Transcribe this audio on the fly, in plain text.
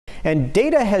And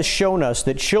data has shown us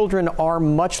that children are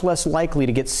much less likely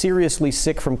to get seriously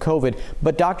sick from COVID,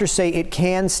 but doctors say it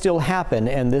can still happen,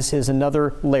 and this is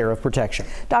another layer of protection.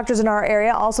 Doctors in our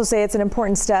area also say it's an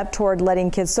important step toward letting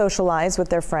kids socialize with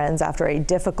their friends after a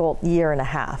difficult year and a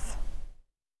half.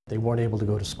 They weren't able to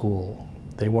go to school.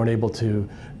 They weren't able to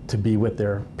be with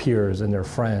their peers and their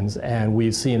friends, and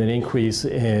we've seen an increase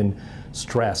in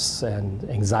stress and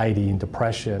anxiety and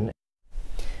depression.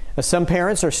 Some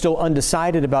parents are still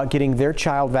undecided about getting their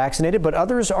child vaccinated, but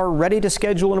others are ready to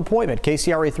schedule an appointment.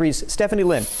 KCRA3's Stephanie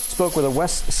Lynn spoke with a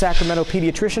West Sacramento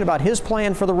pediatrician about his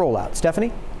plan for the rollout.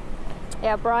 Stephanie?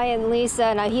 Yeah, Brian,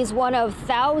 Lisa, now he's one of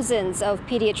thousands of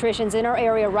pediatricians in our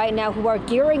area right now who are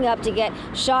gearing up to get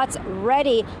shots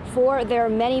ready for their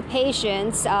many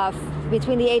patients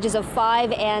between the ages of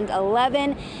 5 and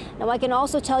 11. Now, I can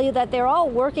also tell you that they're all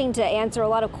working to answer a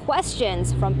lot of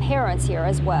questions from parents here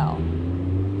as well.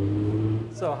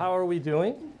 So how are we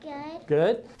doing? Good.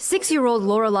 Good. 6-year-old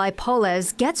Lorelei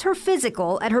Paules gets her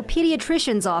physical at her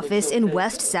pediatrician's office in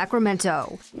West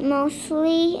Sacramento.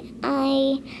 Mostly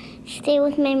I stay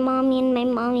with my mommy and my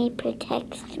mommy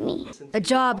protects me. A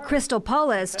job Crystal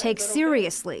Paules takes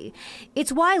seriously.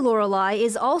 It's why Lorelei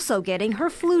is also getting her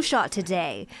flu shot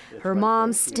today. Her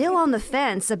mom's still on the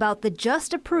fence about the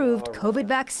just approved COVID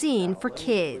vaccine for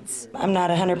kids. I'm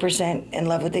not 100% in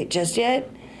love with it just yet,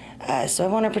 so I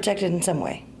want to protect it in some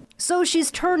way. So she's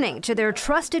turning to their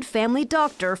trusted family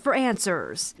doctor for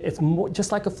answers. It's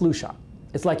just like a flu shot.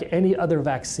 It's like any other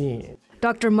vaccine.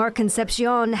 Dr. Mark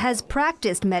Concepcion has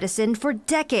practiced medicine for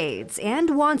decades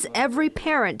and wants every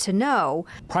parent to know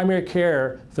Primary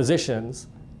care physicians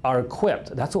are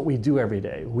equipped. That's what we do every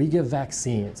day. We give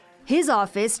vaccines. his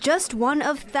office just one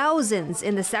of thousands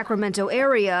in the Sacramento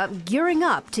area gearing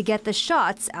up to get the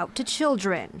shots out to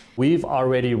children. We've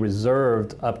already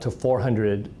reserved up to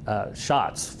 400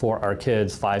 shots for our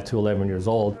kids 5 to 11 years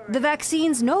old. The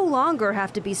vaccines no longer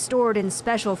have to be stored in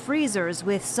special freezers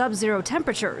with sub-zero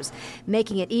temperatures,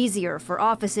 making it easier for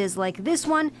offices like this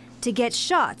one to get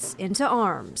shots into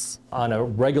arms. On a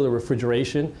regular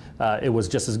refrigeration, it was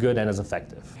just as good and as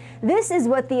effective. This is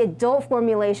what the adult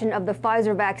formulation of the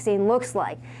Pfizer vaccine looks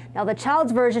like. Now, the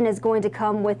child's version is going to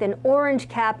come with an orange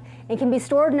cap and can be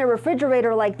stored in a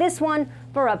refrigerator like this one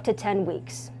for up to 10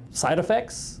 weeks. Side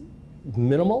effects,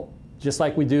 minimal, just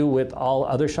like we do with all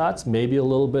other shots, maybe a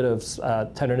little bit of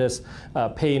tenderness,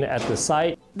 pain at the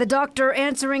site. The doctor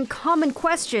answering common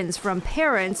questions from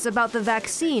parents about the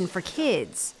vaccine for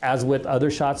kids. As with other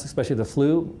shots, especially the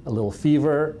flu, a little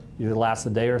fever, usually lasts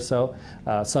a day or so,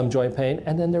 some joint pain,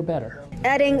 and then they're better.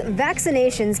 Adding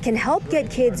vaccinations can help get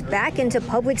kids back into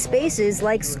public spaces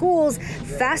like schools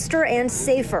faster and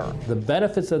safer. The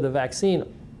benefits of the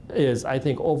vaccine is, I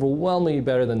think, overwhelmingly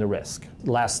better than the risk.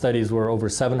 Last studies were over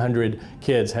 700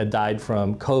 kids had died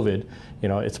from COVID. You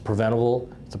know, it's a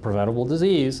preventable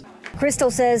disease.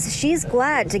 Crystal says she's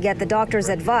glad to get the doctor's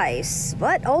advice,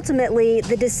 but ultimately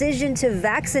the decision to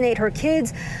vaccinate her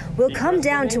kids will come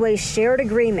down to a shared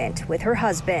agreement with her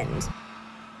husband.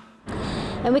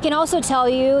 And we can also tell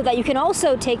you that you can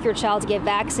also take your child to get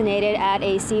vaccinated at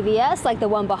a CVS like the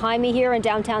one behind me here in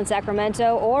downtown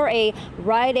Sacramento, or a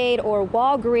Rite Aid or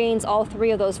Walgreens. All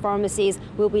three of those pharmacies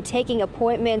will be taking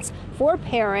appointments for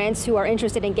parents who are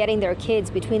interested in getting their kids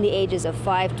between the ages of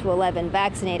 5 to 11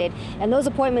 vaccinated. And those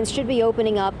appointments should be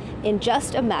opening up in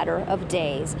just a matter of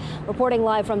days. Reporting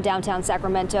live from downtown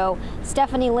Sacramento,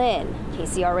 Stephanie Lynn,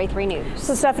 KCRA 3 News.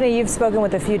 So Stephanie, you've spoken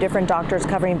with a few different doctors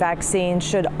covering vaccines.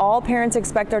 Should all parents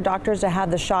expect their doctors to have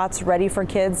the shots ready for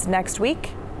kids next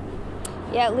week?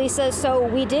 Yeah, Lisa, so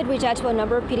we did reach out to a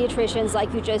number of pediatricians,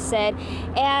 like you just said,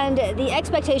 and the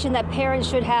expectation that parents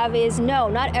should have is no,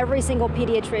 not every single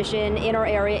pediatrician in our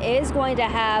area is going to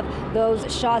have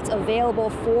those shots available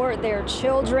for their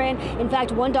children. In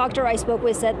fact, one doctor I spoke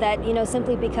with said that, you know,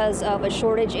 simply because of a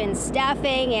shortage in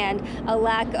staffing and a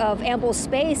lack of ample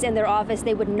space in their office,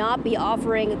 they would not be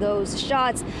offering those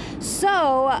shots.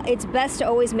 So it's best to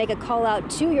always make a call out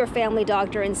to your family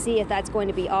doctor and see if that's going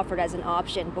to be offered as an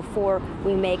option before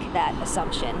we make that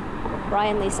assumption.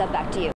 Brian, Lisa, back to you.